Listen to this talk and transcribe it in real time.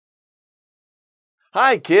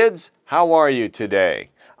Hi kids, how are you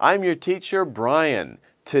today? I'm your teacher, Brian.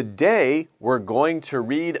 Today we're going to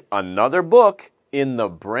read another book in the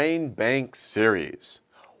Brain Bank series.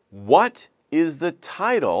 What is the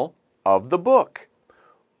title of the book?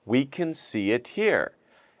 We can see it here.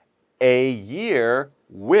 A Year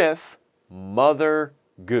with Mother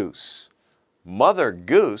Goose. Mother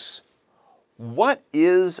Goose? What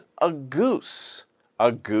is a goose?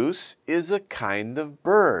 A goose is a kind of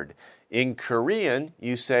bird. In Korean,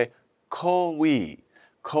 you say kowi.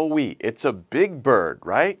 Kowi. It's a big bird,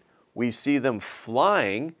 right? We see them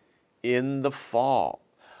flying in the fall.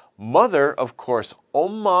 Mother, of course,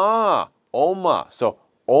 oma. Oma. So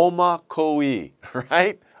oma kowi,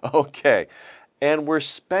 right? Okay. And we're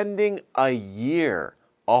spending a year,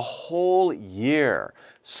 a whole year.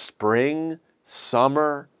 Spring,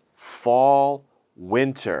 summer, fall,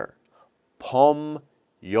 winter. 봄,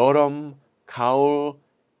 여름, 가을,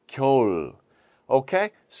 겨울.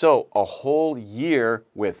 Okay, so a whole year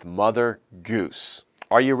with Mother Goose.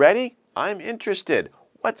 Are you ready? I'm interested.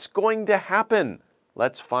 What's going to happen?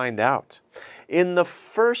 Let's find out. In the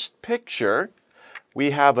first picture,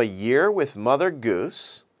 we have a year with Mother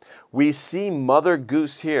Goose. We see Mother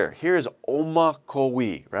Goose here. Here's Oma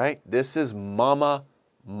Kowi, right? This is Mama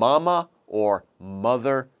or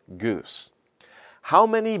Mother Goose. How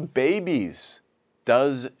many babies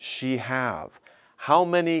does she have? How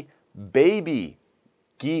many baby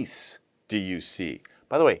geese do you see?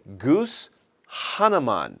 By the way, goose,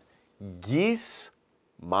 하나만. Geese,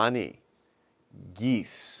 많이.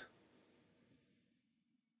 Geese.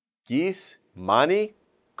 Geese, 많이.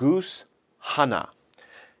 Goose, 하나.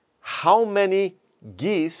 How many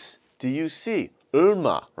geese do you see?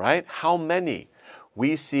 얼마, right? How many?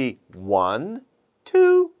 We see 1,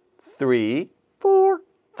 2, 3, 4,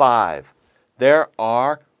 5. There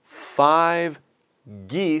are 5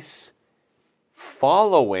 geese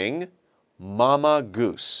following Mama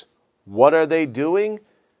Goose. What are they doing?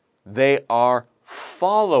 They are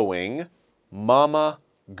following Mama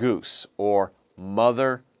Goose or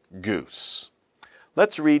Mother Goose.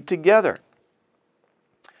 Let's read together.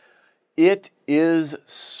 It is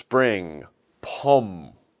spring.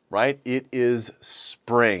 봄, right? It is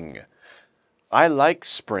spring. I like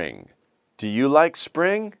spring. Do you like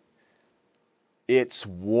spring? It's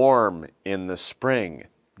warm in the spring.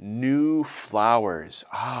 New flowers.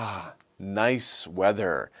 Nice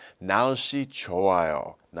weather. 날씨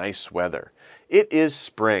좋아요. Nice weather. It is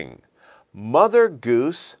spring. Mother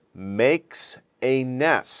Goose makes a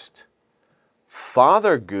nest.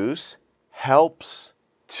 Father Goose helps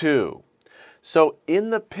too. So in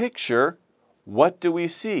the picture, what do we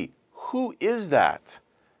see? Who is that?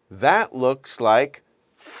 That looks like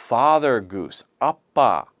Father Goose.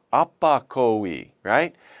 아빠 kowi,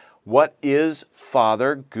 right? What is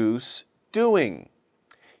Father Goose doing?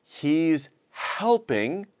 He's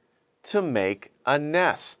helping to make a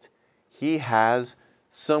nest. He has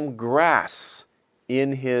some grass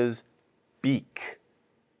in his beak.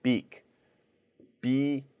 Beak.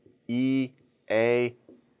 B-E-A-K.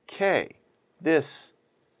 This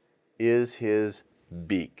is his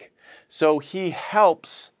beak. So he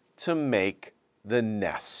helps to make the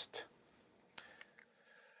nest.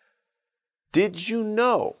 Did you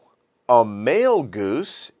know a male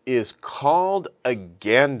goose is called a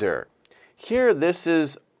gander? Here, this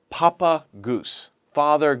is Papa Goose,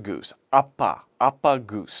 Father Goose, Appa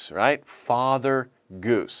Goose, right? Father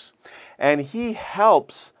Goose. And he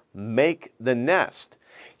helps make the nest.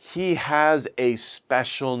 He has a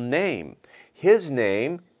special name. His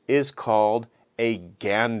name is called a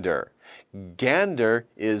gander. Gander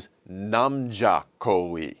is 남자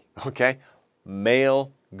kowi, okay?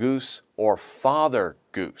 Male goose or father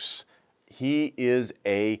goose. He is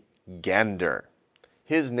a gander.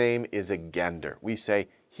 His name is a gander. We say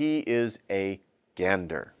he is a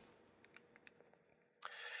gander.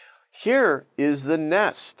 Here is the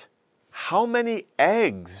nest. How many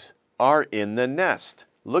eggs are in the nest?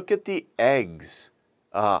 Look at the eggs.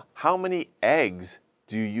 How many eggs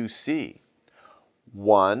do you see?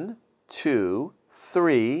 1, 2,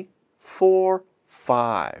 3, 4,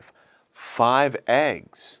 5. 5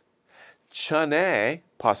 eggs. 전에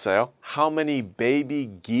봤어요. How many baby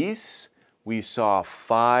geese? We saw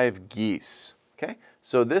 5 geese. Okay?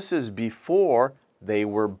 So this is before they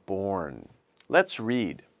were born. Let's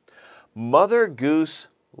read. Mother Goose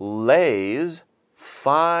lays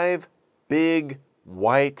 5 big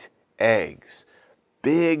white eggs.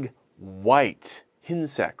 Big white.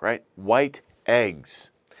 흰색, right? White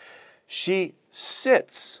eggs. She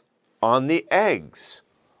sits on the eggs.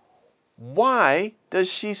 Why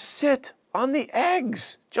does she sit on the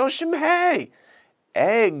eggs? 조심해.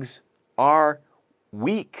 Eggs are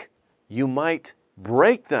weak. You might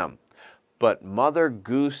break them. But Mother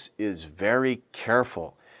Goose is very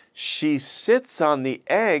careful. She sits on the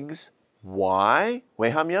eggs. Why?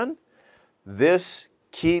 왜냐면 this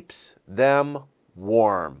keeps them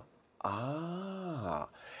warm.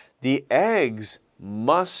 The eggs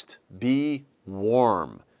must be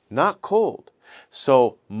warm, not cold.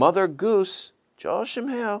 So Mother Goose,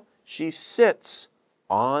 조심해요, she sits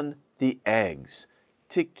on the eggs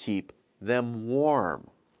to keep them warm.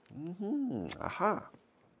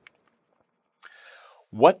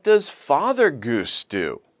 What does Father Goose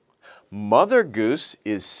do? Mother Goose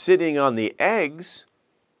is sitting on the eggs.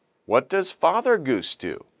 What does Father Goose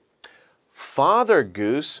do? Father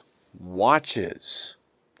Goose watches.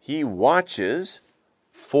 He watches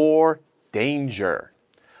for danger.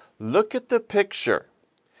 Look at the picture.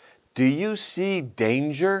 Do you see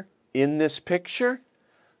danger in this picture?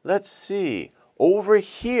 Let's see. Over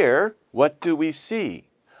here, what do we see?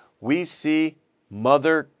 We see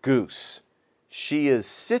Mother Goose. She is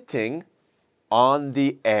sitting on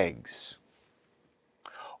the eggs.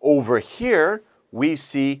 Over here, we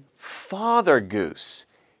see Father Goose.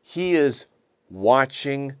 He is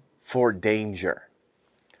watching for danger.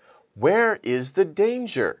 Where is the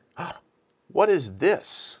danger? What is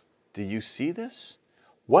this? Do you see this?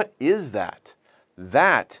 What is that?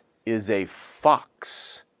 That is a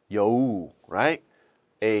fox. Yo, right?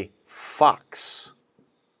 A fox.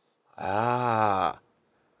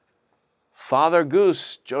 Father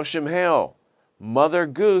Goose, 조심해요. Mother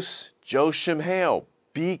Goose, 조심해요.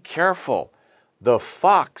 Be careful. The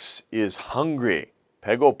fox is hungry.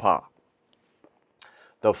 배고파.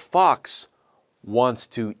 The fox wants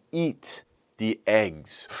to eat the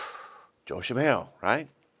eggs. 조심해요, right?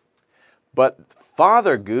 But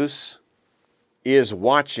Father Goose is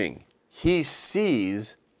watching. He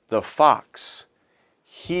sees the fox.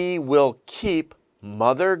 He will keep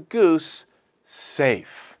Mother Goose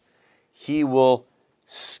safe. He will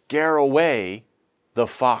scare away the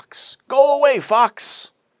fox. Go away,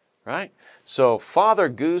 fox! Right? So Father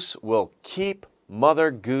Goose will keep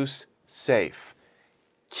Mother Goose safe.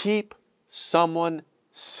 Keep someone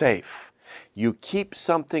safe. You keep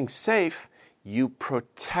something safe, you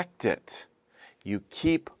protect it. You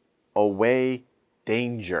keep away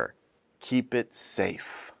danger. Keep it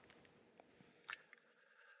safe.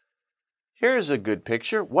 Here's a good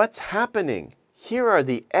picture. What's happening? Here are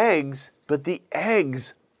the eggs, but the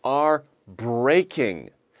eggs are breaking.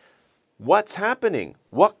 What's happening?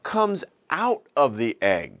 What comes out of the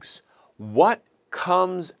eggs? What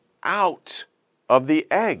comes out of the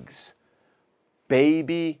eggs?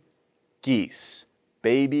 Baby geese,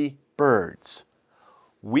 baby birds.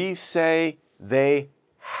 We say they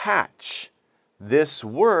hatch. This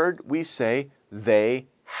word, we say they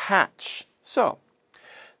hatch. So,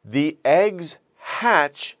 the eggs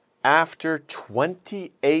hatch after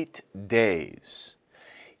 28 days.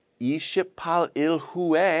 28일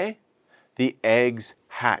후에 the eggs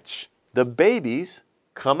hatch. The babies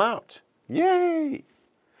come out. Yay!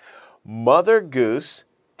 Mother Goose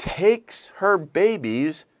takes her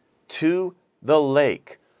babies to the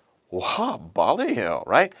lake. Wow, ballihill,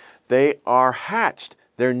 right? They are hatched.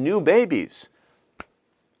 They're new babies.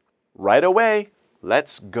 Right away,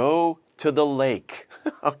 let's go to the lake.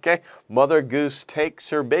 Okay? Mother Goose takes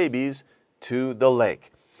her babies to the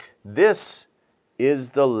lake. This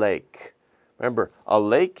is the lake. Remember, a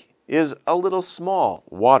lake is a little small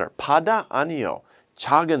water. 바다 아니요.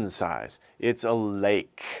 작은 size. It's a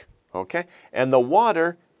lake. Okay? And the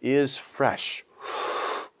water is fresh.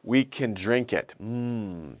 We can drink it.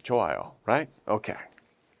 좋아요, right? Okay.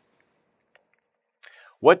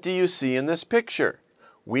 What do you see in this picture?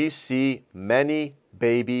 We see many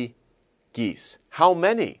baby geese. How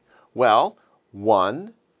many? Well,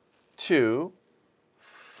 1, 2,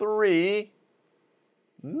 3,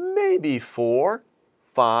 maybe 4,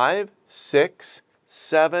 5, 6,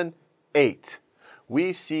 7, 8.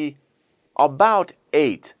 We see about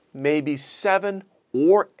 8, maybe 7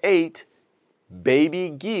 or 8 baby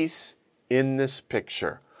geese in this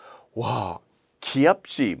picture. Wow,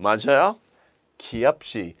 귀엽지, 맞아요?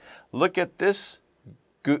 귀엽지. Look at this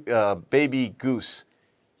baby goose.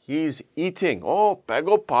 He's eating. Oh,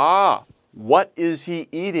 배고파. What is he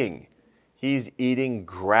eating? He's eating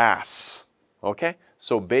grass. Okay?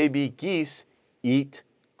 So baby geese eat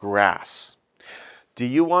grass. Do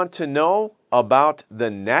you want to know about the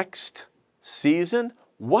next season?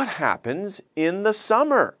 What happens in the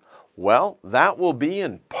summer? Well, that will be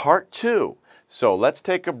in part 2. So let's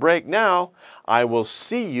take a break now. I will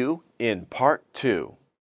see you in part 2.